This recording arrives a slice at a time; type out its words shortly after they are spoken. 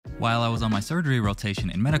While I was on my surgery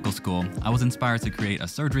rotation in medical school, I was inspired to create a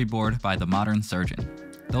surgery board by the modern surgeon.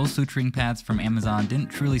 Those suturing pads from Amazon didn't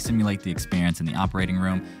truly simulate the experience in the operating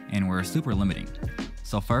room and were super limiting.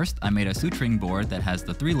 So first, I made a suturing board that has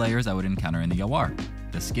the 3 layers I would encounter in the OR: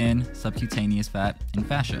 the skin, subcutaneous fat, and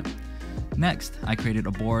fascia. Next, I created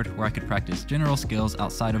a board where I could practice general skills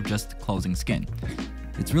outside of just closing skin.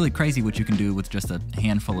 It's really crazy what you can do with just a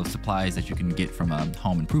handful of supplies that you can get from a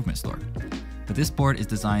home improvement store. But this board is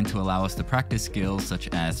designed to allow us to practice skills such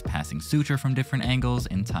as passing suture from different angles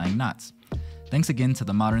and tying knots. Thanks again to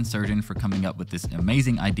the modern surgeon for coming up with this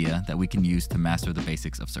amazing idea that we can use to master the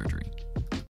basics of surgery.